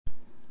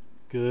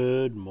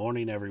Good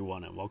morning,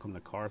 everyone, and welcome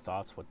to Car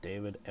Thoughts with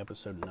David,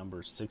 episode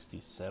number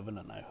 67.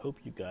 And I hope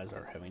you guys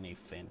are having a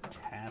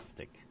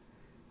fantastic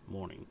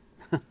morning.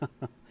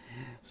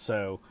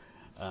 So,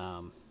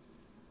 um,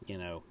 you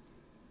know,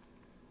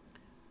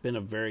 been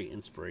a very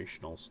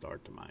inspirational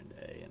start to my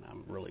day, and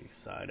I'm really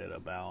excited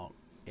about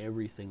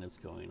everything that's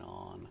going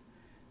on.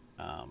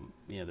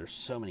 There's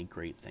so many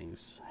great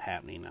things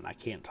happening, and I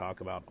can't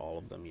talk about all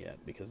of them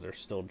yet because they're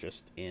still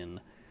just in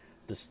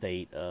the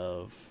state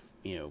of,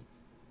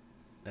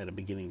 at a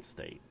beginning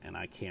state, and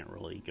I can't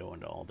really go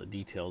into all the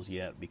details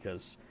yet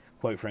because,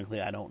 quite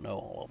frankly, I don't know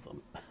all of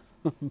them.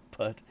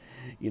 But,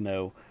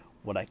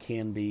 what I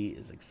can be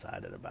is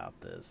excited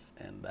about this,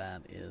 and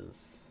that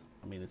is,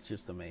 it's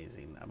just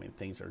amazing.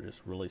 Things are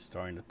just really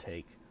starting to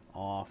take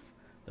off.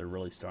 They're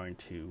really starting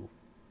to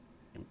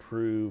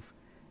improve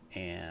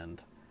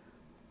and,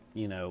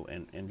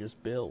 and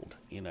just build,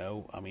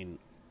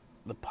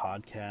 the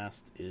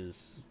podcast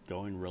is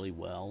going really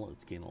well.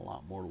 It's getting a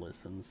lot more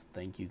listens.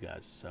 Thank you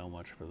guys so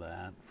much for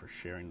that, for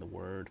sharing the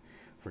word,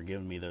 for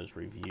giving me those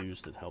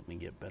reviews that help me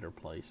get better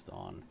placed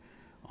on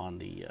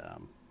the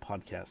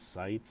podcast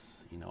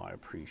sites. I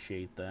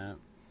appreciate that.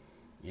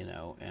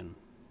 And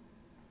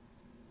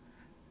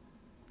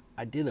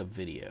I did a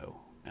video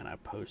and I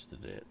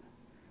posted it,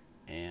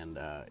 and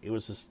it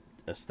was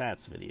a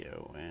stats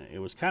video, and it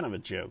was kind of a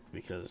joke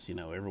because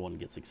everyone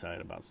gets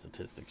excited about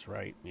statistics,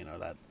 right?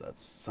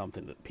 That's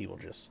something that people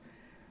just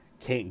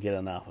can't get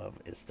enough of,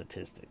 is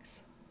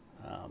statistics.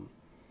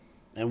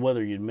 And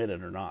whether you admit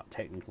it or not,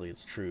 technically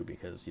it's true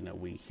because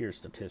we hear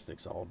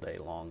statistics all day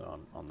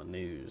long on the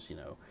news.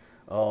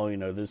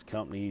 This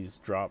company's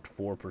dropped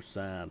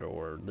 4%,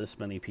 or this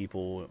many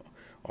people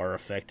are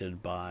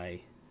affected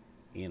by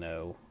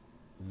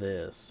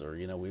this, or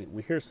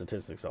we hear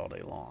statistics all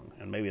day long,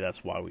 and maybe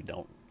that's why we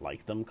don't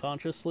like them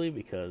consciously,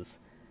 because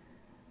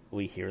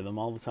we hear them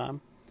all the time.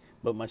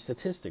 But my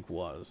statistic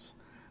was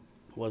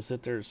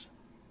that there's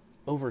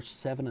over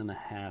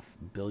 7.5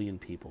 billion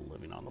people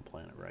living on the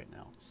planet right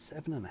now.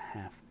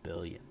 7.5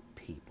 billion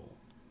people,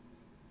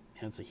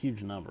 and it's a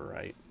huge number,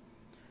 right?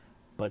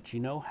 But you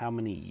know how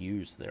many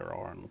yous there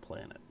are on the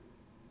planet?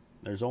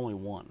 There's only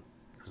one.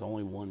 There's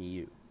only one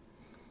you.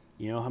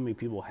 You know how many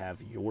people have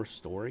your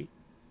story?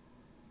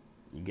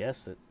 You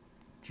guessed it,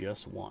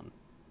 just one.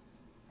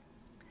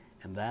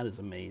 And that is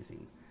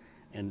amazing.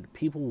 And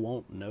people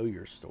won't know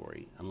your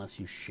story unless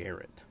you share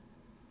it,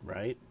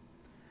 right?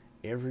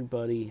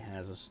 Everybody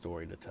has a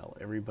story to tell.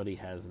 Everybody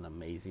has an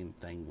amazing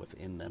thing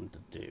within them to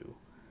do.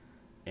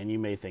 And you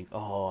may think,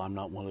 oh, I'm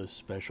not one of those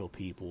special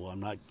people. I'm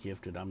not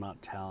gifted. I'm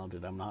not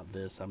talented. I'm not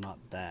this. I'm not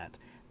that.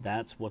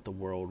 That's what the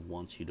world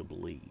wants you to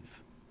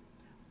believe.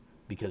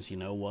 Because you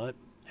know what?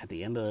 At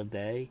the end of the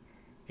day,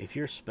 if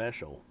you're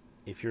special,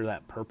 if you're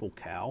that purple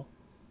cow,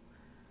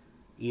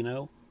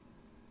 you're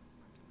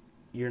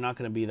not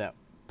going to be that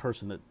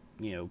person that,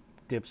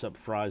 dips up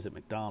fries at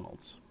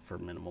McDonald's for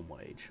minimum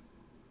wage.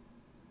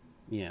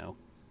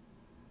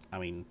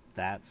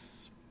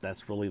 That's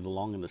really the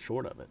long and the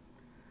short of it.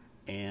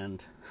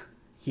 And,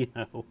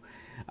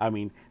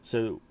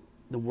 so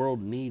the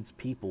world needs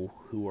people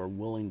who are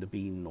willing to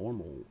be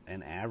normal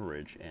and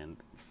average and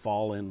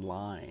fall in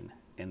line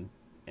and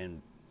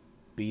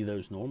be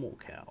those normal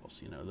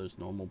cows, those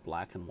normal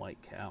black and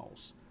white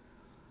cows.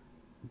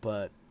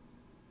 But,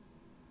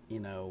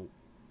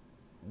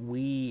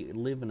 we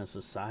live in a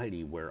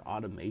society where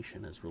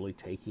automation is really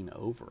taking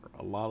over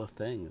a lot of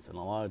things, and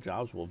a lot of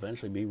jobs will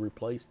eventually be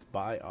replaced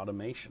by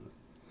automation.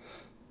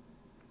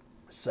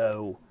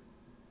 So,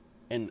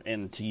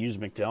 and to use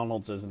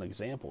McDonald's as an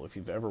example, if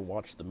you've ever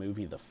watched the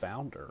movie The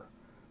Founder,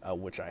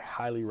 which I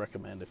highly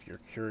recommend if you're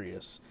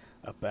curious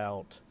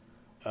about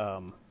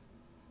how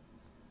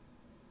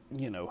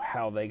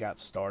they got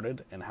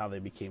started and how they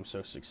became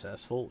so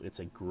successful, it's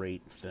a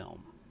great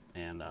film.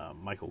 And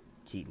Michael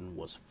Keaton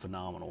was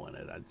phenomenal in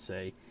it. I'd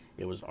say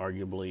it was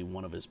arguably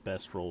one of his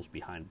best roles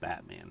behind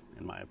Batman,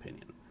 in my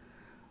opinion.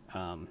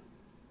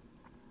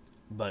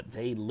 But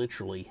they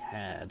literally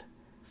had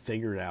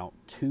figured out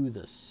to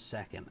the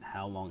second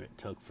how long it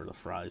took for the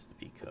fries to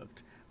be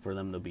cooked, for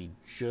them to be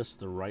just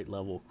the right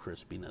level of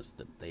crispiness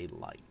that they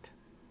liked.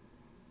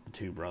 The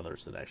two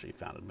brothers that actually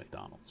founded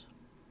McDonald's.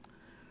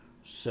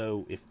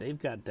 So if they've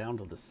got down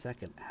to the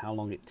second how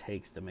long it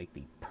takes to make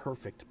the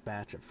perfect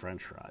batch of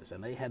French fries,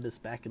 and they had this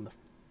back in the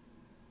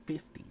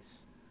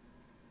 50s,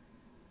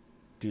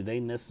 do they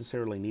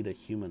necessarily need a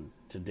human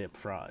to dip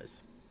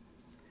fries?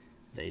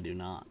 They do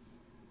not.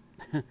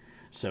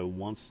 So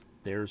once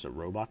there's a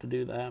robot to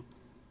do that,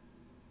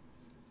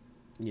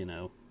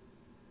 you're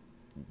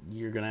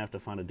going to have to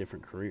find a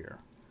different career.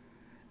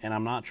 And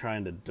I'm not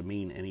trying to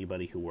demean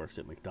anybody who works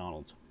at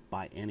McDonald's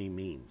by any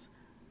means.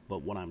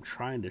 But what I'm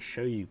trying to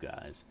show you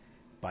guys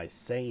by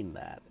saying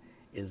that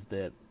is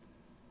that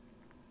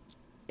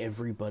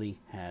everybody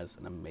has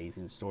an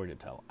amazing story to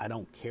tell. I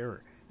don't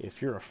care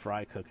if you're a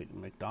fry cook at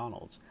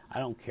McDonald's. I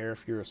don't care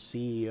if you're a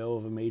CEO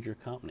of a major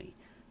company.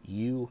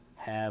 You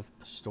have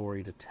a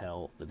story to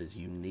tell that is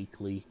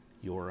uniquely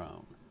your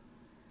own.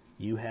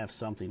 You have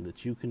something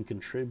that you can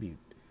contribute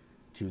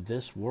to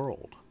this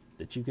world,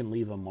 that you can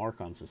leave a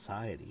mark on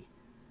society,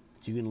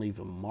 that you can leave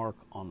a mark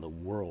on the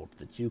world,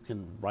 that you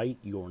can write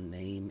your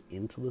name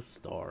into the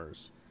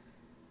stars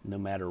no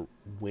matter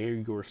where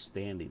you're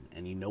standing.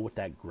 And you know what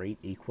that great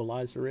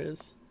equalizer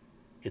is?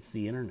 It's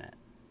the internet.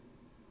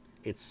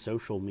 It's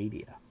social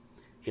media.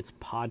 It's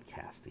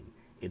podcasting.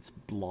 It's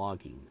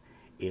blogging.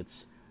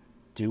 It's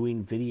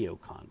doing video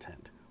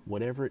content.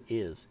 Whatever it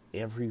is,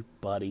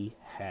 everybody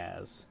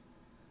has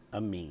a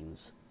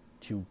means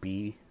to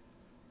be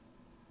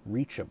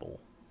reachable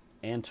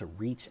and to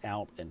reach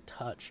out and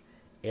touch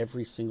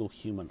every single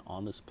human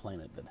on this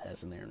planet that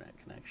has an internet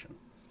connection.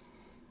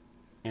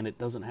 And it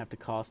doesn't have to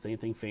cost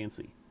anything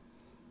fancy.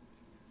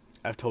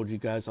 I've told you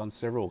guys on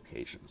several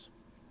occasions,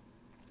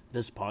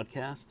 this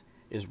podcast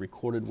is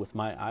recorded with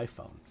my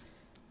iPhone.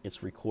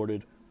 It's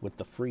recorded with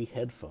the free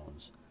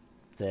headphones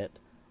that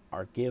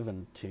are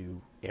given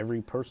to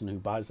every person who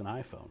buys an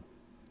iPhone.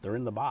 They're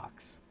in the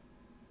box.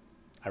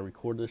 I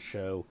record this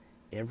show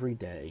every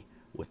day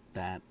with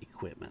that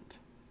equipment.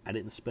 I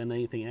didn't spend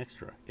anything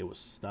extra. It was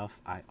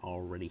stuff I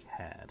already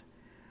had.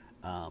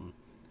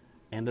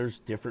 And there's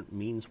different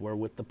means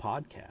wherewith the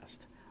podcast.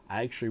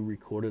 I actually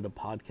recorded a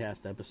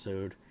podcast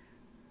episode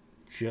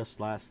just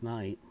last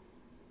night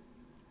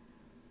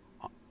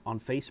on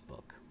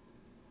Facebook.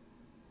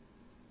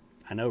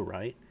 I know,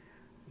 right?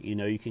 You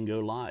know, you can go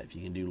live.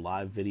 You can do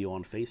live video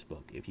on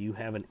Facebook. If you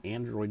have an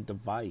Android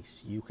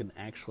device, you can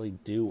actually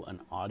do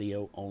an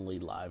audio-only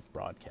live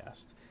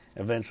broadcast.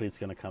 Eventually, it's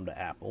going to come to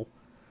Apple.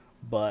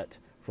 But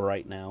for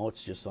right now,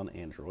 it's just on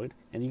Android.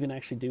 And you can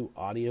actually do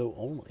audio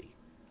only.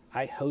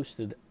 I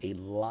hosted a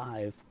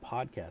live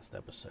podcast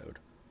episode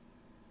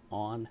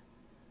on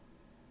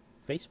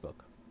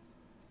Facebook.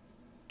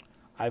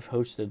 I've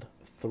hosted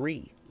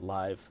 3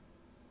 live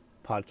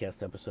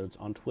podcast episodes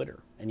on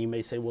Twitter. And you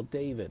may say, well,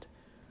 David,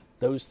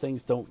 those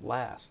things don't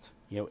last.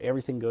 You know,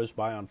 everything goes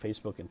by on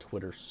Facebook and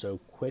Twitter so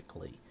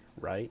quickly,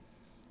 right?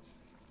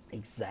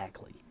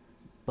 Exactly.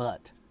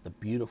 But the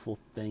beautiful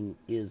thing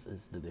is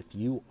that if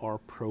you are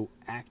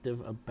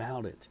proactive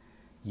about it,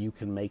 you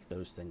can make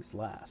those things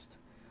last.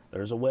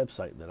 There's a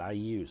website that I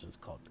use. It's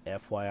called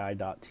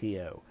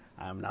FYI.to.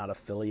 I'm not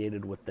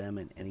affiliated with them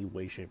in any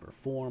way, shape, or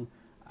form.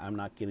 I'm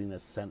not getting a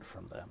cent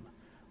from them.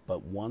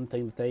 But one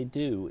thing that they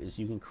do is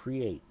you can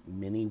create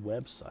mini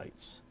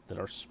websites that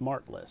are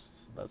smart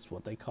lists. That's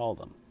what they call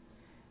them.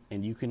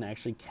 And you can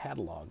actually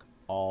catalog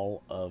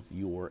all of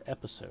your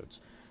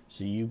episodes.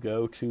 So you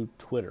go to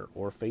Twitter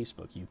or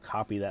Facebook, you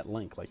copy that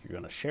link like you're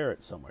going to share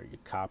it somewhere. You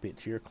copy it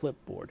to your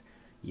clipboard.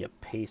 You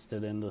paste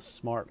it in the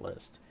smart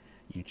list.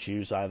 You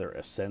choose either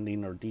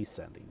ascending or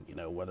descending, you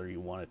know, whether you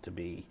want it to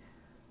be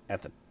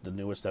at the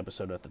newest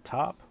episode at the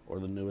top or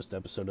the newest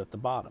episode at the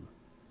bottom.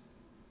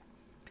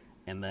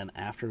 And then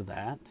after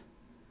that,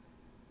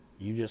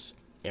 you just,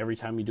 every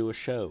time you do a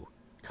show,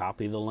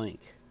 copy the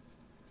link,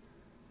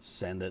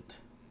 send it,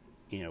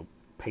 you know,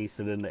 paste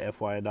it into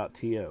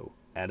FYI.to,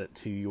 add it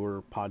to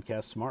your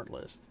podcast smart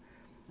list.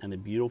 And the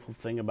beautiful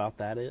thing about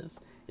that is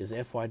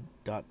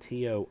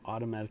FYI.to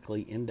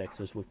automatically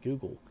indexes with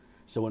Google.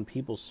 So when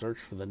people search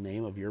for the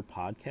name of your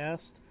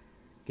podcast,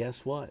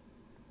 guess what?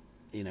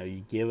 You know,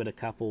 you give it a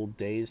couple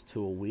days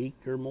to a week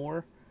or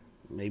more,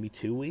 maybe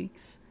 2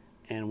 weeks,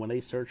 and when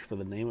they search for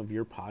the name of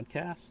your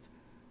podcast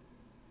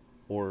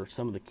or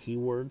some of the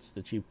keywords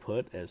that you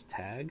put as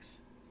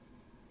tags,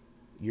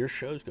 your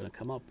show's going to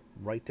come up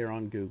right there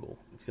on Google.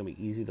 It's going to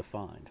be easy to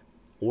find.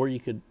 Or you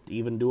could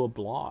even do a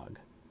blog.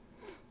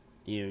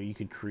 You know, you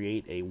could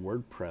create a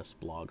WordPress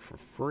blog for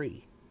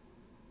free.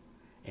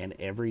 And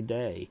every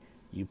day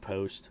you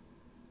post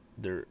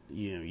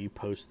you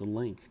post the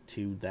link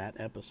to that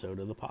episode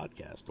of the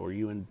podcast, or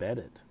you embed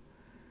it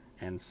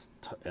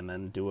and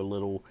then do a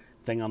little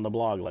thing on the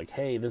blog like,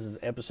 hey, this is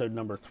episode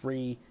number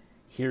 3.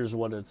 Here's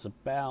what it's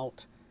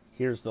about.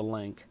 Here's the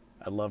link.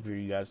 I'd love for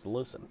you guys to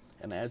listen.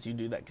 And as you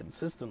do that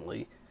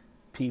consistently,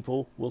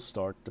 people will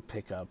start to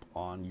pick up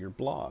on your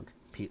blog.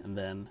 And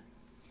then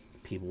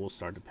people will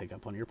start to pick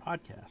up on your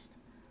podcast.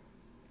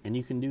 And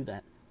you can do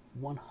that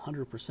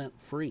 100%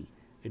 free.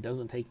 It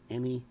doesn't take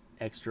any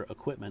extra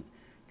equipment.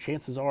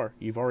 Chances are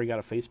you've already got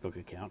a Facebook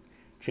account.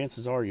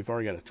 Chances are you've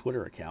already got a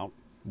Twitter account,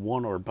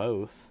 one or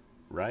both,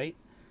 right?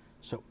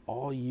 So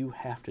all you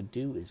have to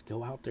do is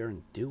go out there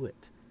and do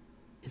it.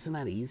 Isn't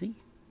that easy?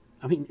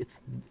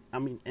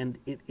 And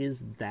it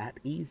is that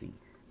easy.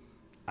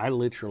 I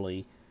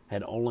literally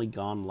had only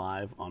gone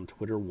live on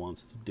Twitter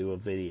once to do a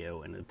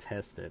video and to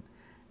test it,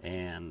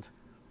 and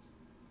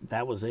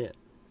that was it.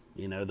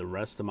 You know, the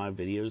rest of my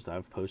videos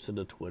I've posted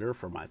to Twitter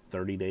for my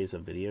 30 days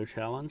of video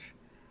challenge,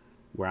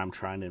 where I'm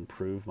trying to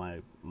improve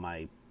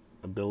my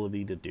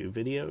ability to do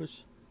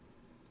videos,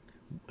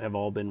 have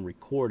all been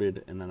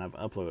recorded, and then I've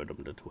uploaded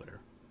them to Twitter.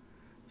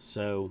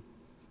 So,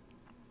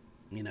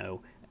 you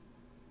know,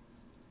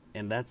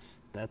 and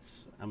that's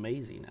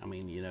amazing. I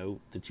mean, you know,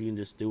 that you can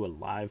just do a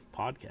live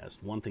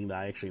podcast. One thing that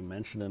I actually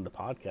mentioned in the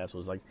podcast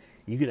was, like,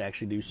 you could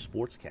actually do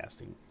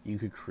sportscasting. You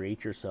could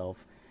create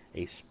yourself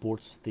a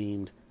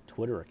sports-themed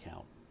Twitter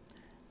account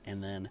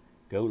and then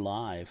go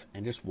live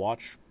and just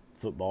watch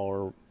football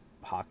or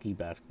hockey,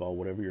 basketball,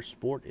 whatever your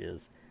sport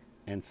is,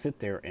 and sit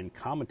there and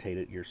commentate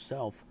it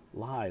yourself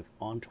live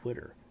on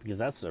Twitter. Because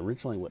that's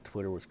originally what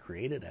Twitter was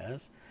created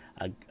as.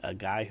 A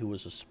guy who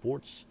was a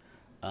sports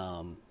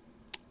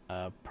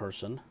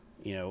person,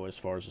 as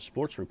far as the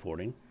sports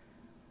reporting,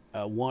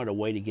 wanted a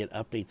way to get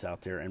updates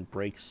out there and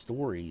break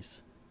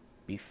stories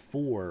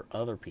before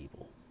other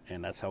people.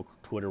 And that's how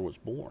Twitter was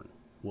born,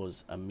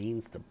 was a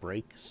means to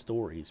break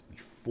stories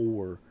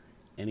before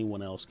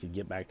anyone else could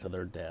get back to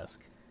their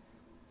desk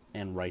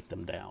and write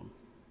them down.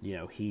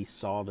 He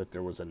saw that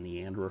there was a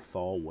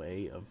Neanderthal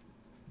way of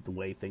the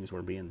way things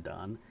were being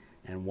done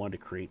and wanted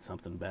to create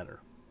something better.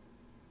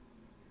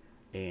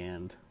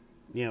 And,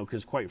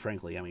 because quite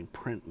frankly,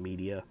 print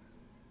media,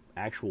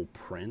 actual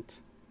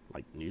print,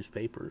 like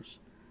newspapers,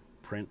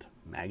 print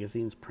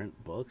magazines,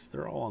 print books,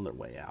 they're all on their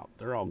way out.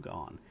 They're all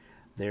gone.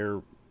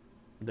 They're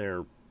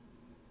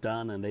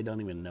done and they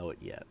don't even know it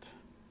yet.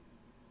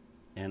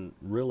 And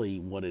really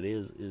what it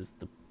is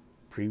the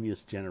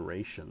previous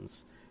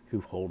generations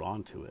who hold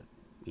on to it.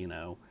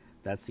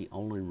 That's the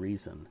only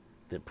reason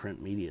that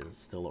print media is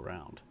still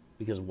around.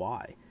 Because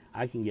why?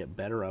 I can get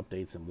better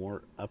updates and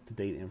more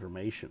up-to-date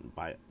information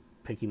by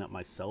picking up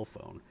my cell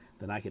phone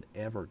than I could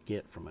ever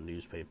get from a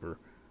newspaper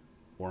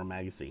or a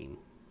magazine.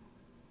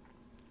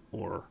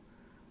 Or,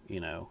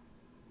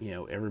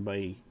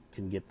 everybody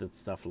can get that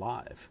stuff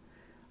live.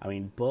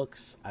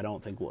 Books I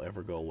don't think will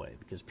ever go away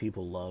because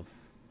people love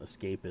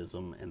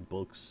escapism, and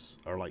books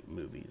are like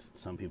movies.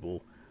 Some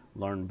people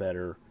learn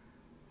better,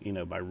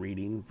 by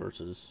reading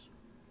versus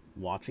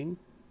watching,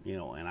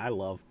 and I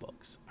love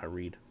books. I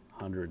read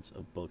hundreds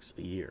of books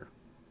a year.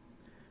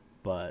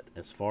 But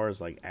as far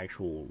as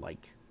actual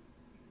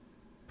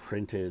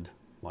printed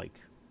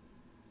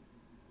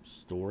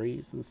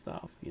stories and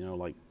stuff,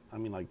 like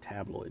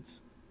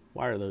tabloids,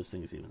 why are those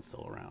things even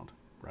still around,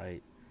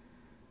 right?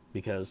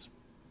 Because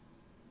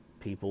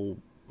people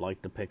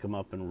like to pick them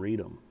up and read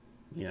them,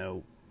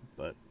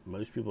 but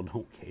most people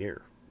don't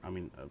care.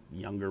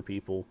 Younger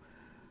people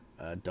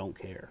don't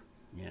care,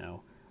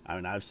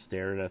 I've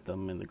stared at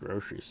them in the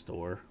grocery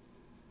store.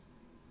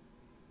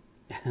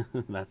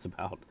 That's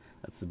about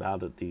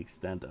at the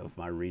extent of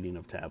my reading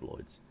of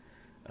tabloids.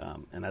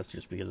 And that's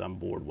just because I'm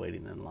bored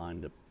waiting in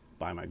line to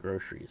buy my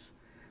groceries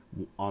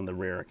on the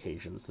rare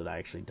occasions that I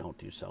actually don't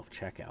do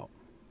self-checkout.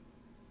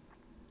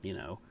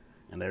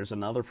 And there's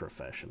another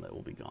profession that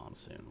will be gone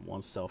soon.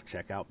 Once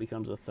self-checkout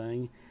becomes a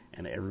thing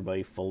and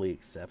everybody fully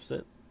accepts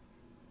it,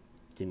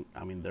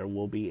 there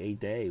will be a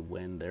day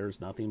when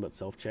there's nothing but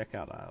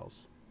self-checkout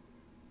aisles.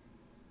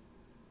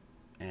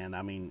 And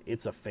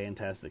it's a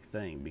fantastic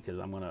thing because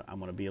I'm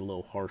gonna be a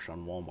little harsh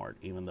on Walmart,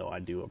 even though I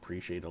do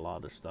appreciate a lot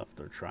of the stuff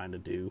they're trying to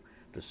do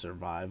to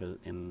survive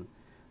in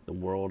the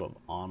world of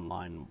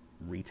online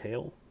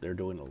retail. They're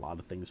doing a lot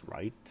of things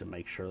right to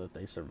make sure that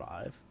they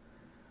survive.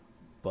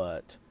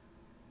 But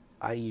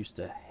I used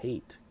to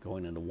hate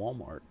going into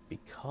Walmart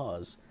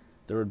because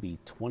there would be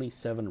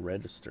 27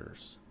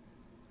 registers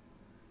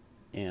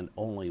and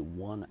only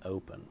one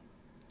open.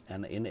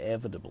 And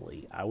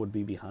inevitably, I would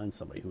be behind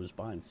somebody who was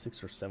buying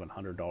 $600 or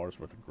 $700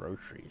 worth of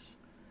groceries.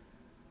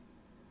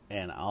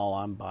 And all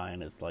I'm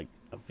buying is a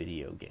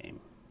video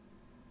game.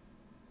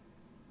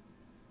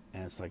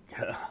 And it's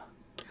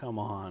come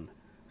on.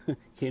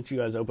 Can't you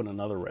guys open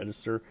another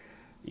register?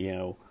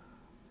 And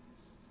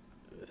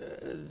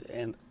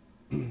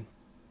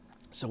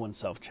so when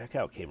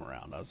self-checkout came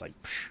around, I was like,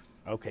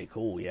 okay,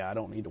 cool. Yeah, I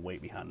don't need to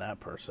wait behind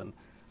that person.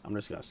 I'm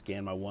just going to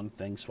scan my one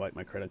thing, swipe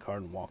my credit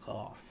card, and walk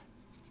off.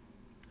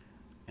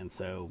 And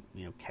so,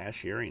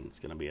 cashiering is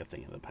going to be a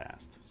thing of the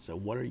past. So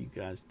what are you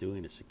guys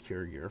doing to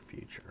secure your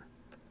future?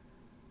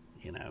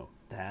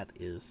 That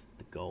is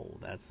the goal.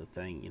 That's the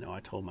thing. I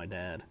told my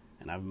dad,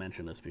 and I've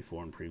mentioned this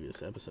before in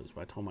previous episodes,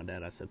 but I told my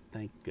dad, I said,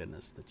 thank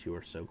goodness that you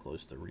are so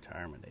close to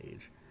retirement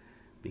age.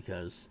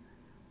 Because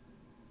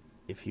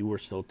if you were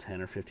still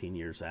 10 or 15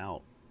 years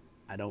out,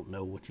 I don't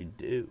know what you'd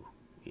do,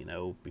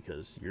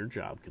 because your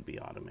job could be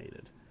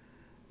automated.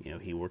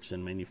 He works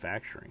in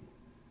manufacturing.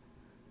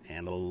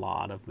 And a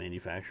lot of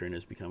manufacturing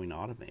is becoming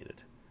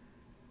automated.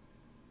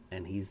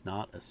 And he's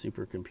not a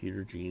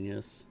supercomputer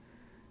genius.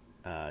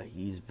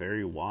 He's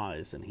very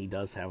wise, and he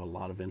does have a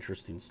lot of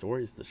interesting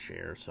stories to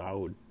share. So I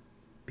would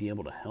be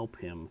able to help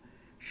him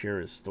share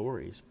his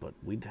stories. But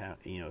we'd have,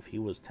 if he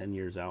was 10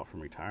 years out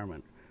from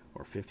retirement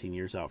or 15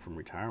 years out from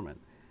retirement,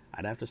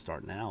 I'd have to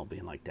start now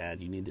being like,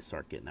 Dad, you need to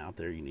start getting out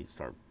there. You need to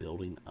start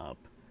building up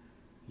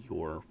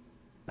your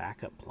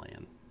backup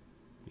plan,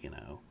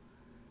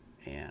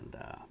 and,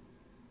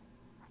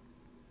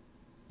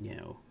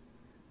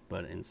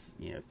 but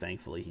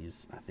thankfully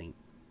he's, I think,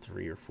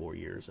 3 or 4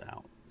 years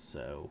out.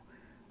 So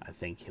I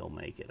think he'll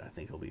make it. I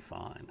think he'll be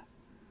fine.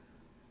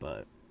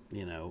 But,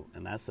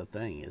 and that's the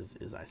thing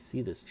is I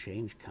see this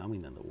change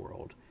coming in the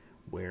world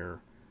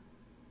where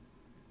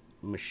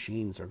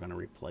machines are going to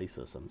replace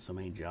us on so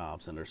many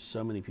jobs, and there's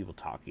so many people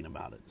talking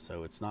about it.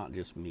 So it's not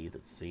just me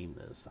that's seeing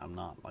this. I'm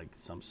not like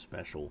some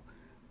special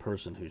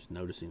person who's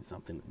noticing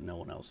something that no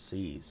one else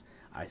sees.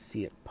 I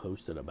see it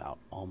posted about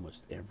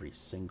almost every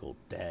single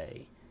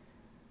day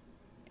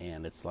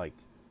and it's like,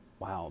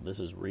 wow,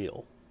 this is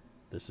real.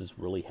 This is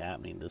really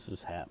happening. This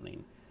is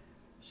happening.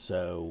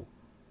 So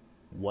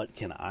what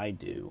can I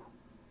do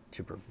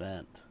to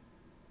prevent,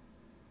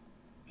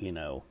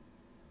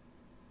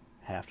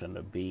 having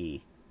to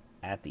be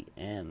at the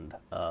end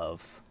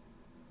of,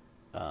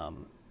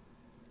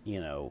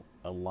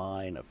 a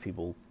line of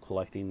people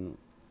collecting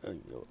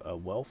a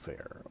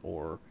welfare,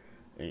 or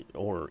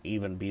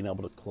even being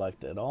able to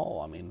collect at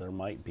all. I mean, there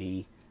might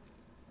be,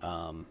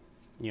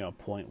 a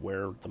point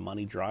where the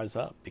money dries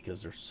up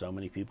because there's so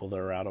many people that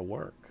are out of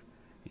work.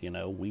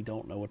 We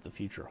don't know what the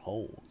future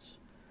holds.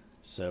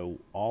 So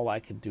all I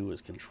can do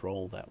is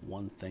control that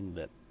one thing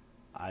that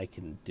I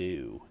can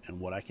do. And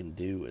what I can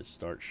do is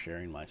start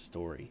sharing my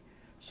story,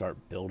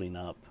 start building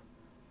up,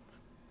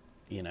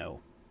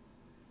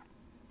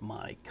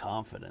 my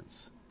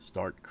confidence,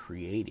 start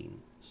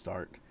creating,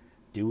 start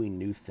doing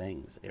new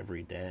things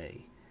every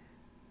day,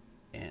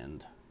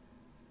 and,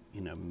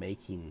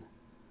 making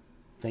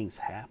things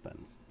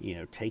happen,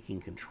 taking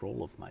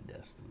control of my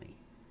destiny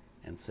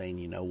and saying,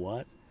 you know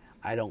what?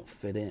 I don't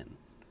fit in.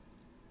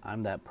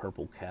 I'm that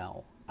purple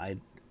cow. I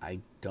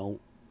don't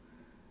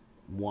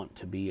want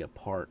to be a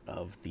part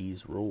of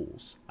these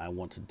rules. I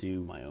want to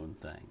do my own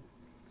thing.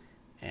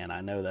 And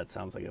I know that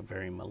sounds like a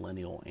very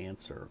millennial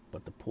answer,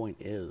 but the point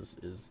is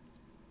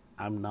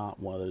I'm not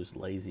one of those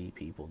lazy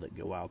people that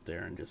go out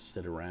there and just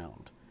sit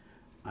around.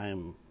 I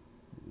am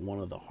one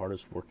of the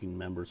hardest working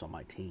members on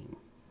my team.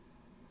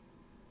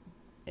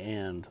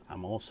 And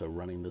I'm also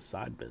running this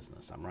side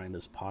business. I'm running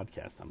this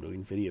podcast. I'm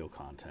doing video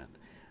content.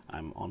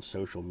 I'm on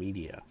social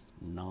media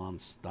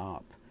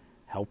nonstop,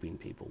 helping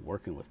people,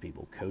 working with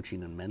people,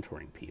 coaching and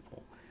mentoring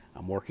people.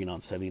 I'm working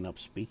on setting up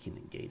speaking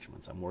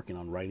engagements. I'm working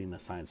on writing a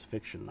science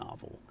fiction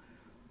novel.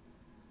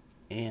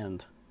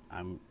 And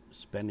I'm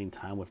spending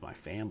time with my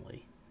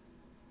family.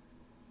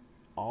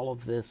 All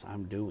of this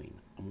I'm doing.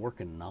 I'm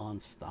working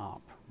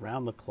nonstop,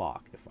 round the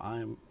clock. If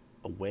I'm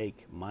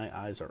awake, my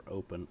eyes are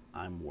open,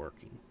 I'm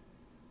working.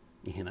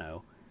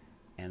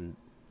 And,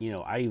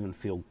 I even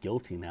feel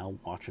guilty now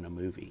watching a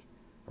movie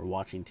or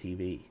watching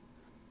TV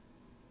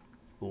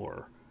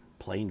or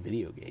playing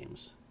video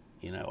games.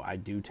 I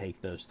do take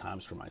those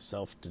times for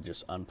myself to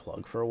just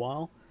unplug for a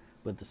while,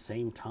 but at the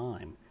same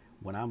time,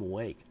 when I'm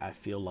awake, I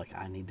feel like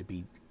I need to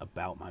be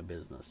about my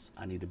business.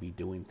 I need to be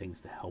doing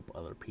things to help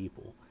other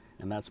people,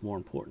 and that's more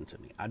important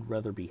to me. I'd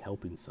rather be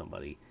helping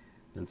somebody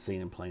than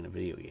sitting and playing a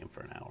video game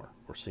for an hour,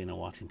 or sitting and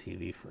watching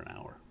TV for an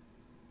hour,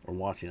 or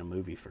watching a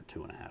movie for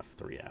 2.5,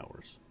 3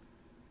 hours.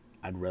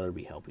 I'd rather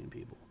be helping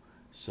people.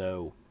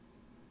 So,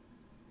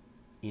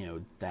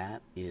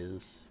 that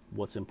is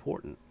what's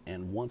important.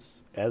 And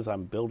as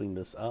I'm building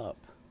this up,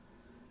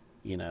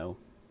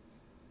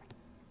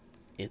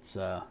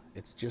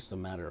 it's just a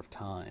matter of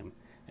time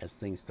as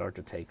things start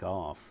to take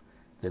off,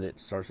 that it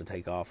starts to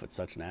take off at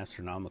such an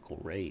astronomical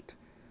rate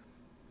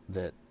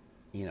that,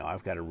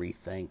 I've got to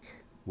rethink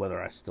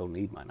whether I still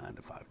need my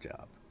 9-to-5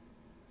 job.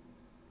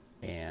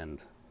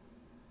 And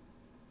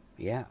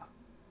yeah.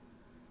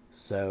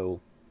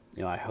 So,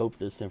 I hope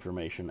this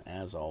information,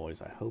 as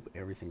always, I hope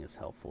everything is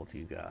helpful to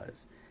you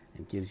guys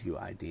and gives you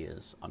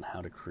ideas on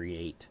how to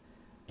create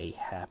a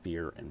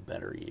happier and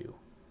better you.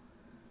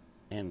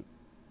 And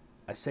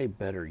I say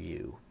better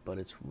you, but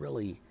it's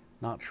really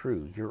not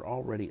true. You're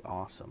already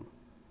awesome.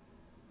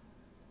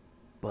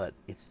 But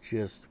it's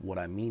just, what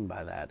I mean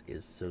by that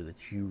is so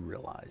that you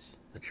realize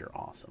that you're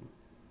awesome.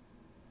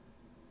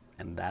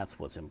 And that's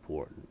what's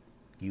important.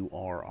 You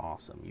are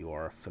awesome. You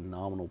are a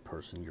phenomenal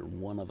person. You're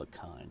one of a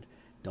kind.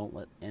 Don't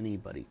let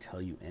anybody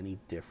tell you any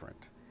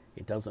different.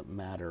 It doesn't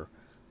matter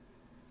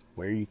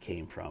where you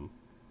came from.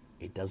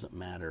 It doesn't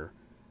matter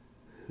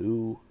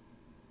who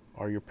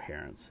are your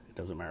parents. It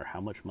doesn't matter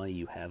how much money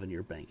you have in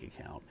your bank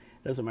account.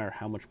 It doesn't matter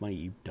how much money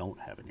you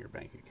don't have in your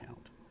bank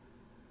account.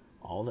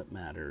 All that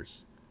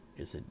matters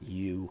is that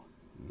you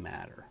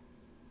matter.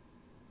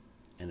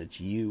 And that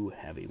you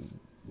have a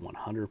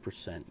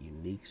 100%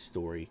 unique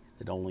story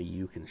that only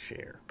you can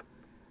share.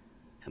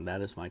 And that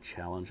is my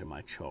challenge and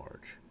my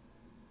charge.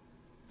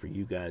 For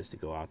you guys to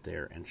go out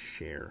there and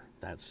share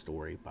that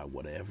story by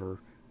whatever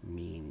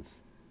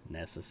means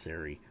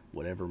necessary,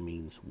 whatever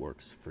means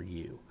works for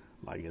you.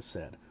 Like I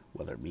said,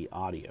 whether it be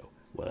audio,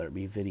 whether it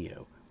be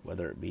video,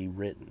 whether it be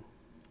written,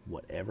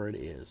 whatever it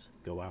is,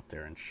 go out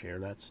there and share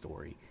that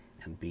story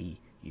and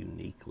be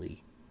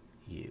uniquely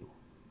you.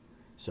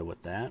 So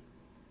with that,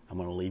 I'm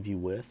going to leave you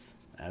with,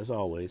 as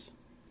always,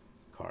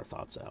 Car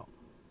Thoughts out.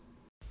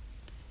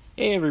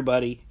 Hey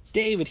everybody,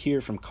 David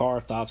here from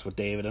Car Thoughts with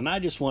David, and I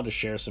just want to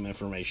share some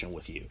information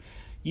with you.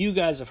 You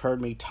guys have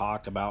heard me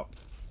talk about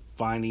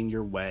finding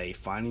your way,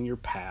 finding your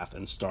path,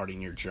 and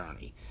starting your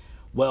journey.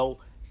 Well,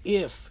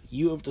 if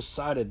you have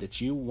decided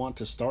that you want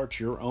to start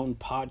your own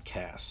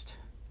podcast,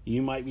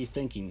 you might be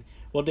thinking,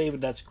 well,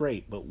 David, that's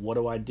great, but what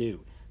do I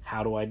do?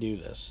 How do I do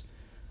this?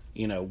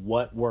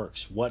 What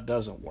works? What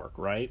doesn't work,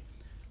 right?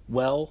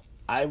 Well,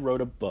 I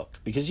wrote a book,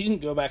 because you can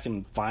go back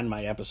and find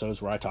my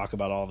episodes where I talk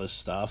about all this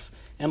stuff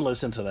and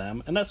listen to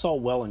them, and that's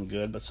all well and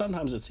good, but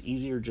sometimes it's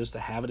easier just to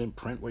have it in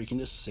print where you can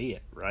just see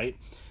it, right?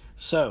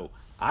 So,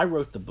 I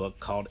wrote the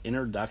book called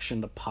Introduction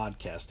to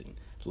Podcasting,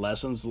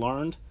 Lessons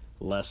Learned,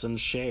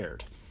 Lessons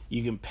Shared.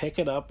 You can pick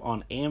it up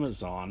on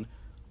Amazon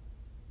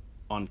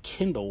on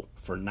Kindle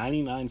for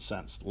 99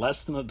 cents,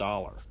 less than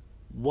 $1.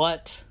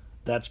 What?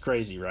 That's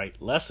crazy, right?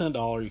 Less than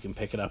 $1, you can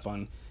pick it up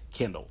on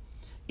Kindle.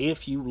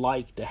 If you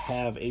like to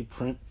have a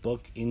print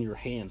book in your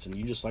hands and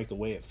you just like the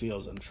way it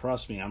feels, and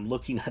trust me, I'm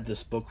looking at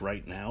this book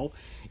right now,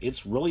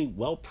 it's really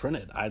well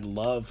printed. I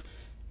love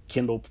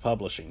Kindle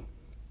publishing.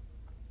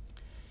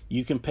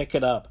 You can pick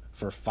it up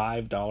for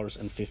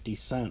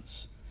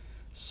 $5.50.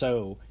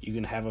 So you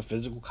can have a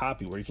physical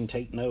copy where you can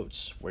take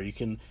notes, where you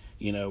can,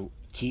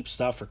 keep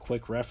stuff for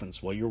quick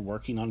reference while you're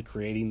working on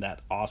creating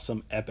that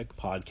awesome epic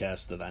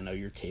podcast that I know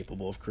you're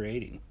capable of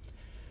creating.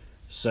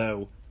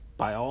 So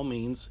by all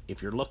means,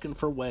 if you're looking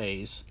for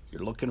ways,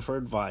 you're looking for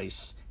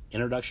advice,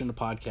 Introduction to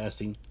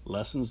Podcasting,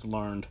 Lessons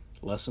Learned,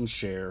 Lessons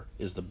Shared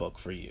is the book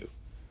for you.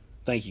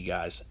 Thank you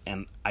guys.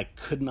 And I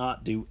could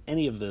not do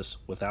any of this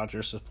without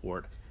your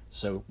support.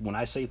 So when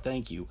I say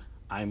thank you,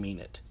 I mean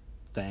it.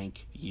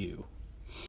 Thank you.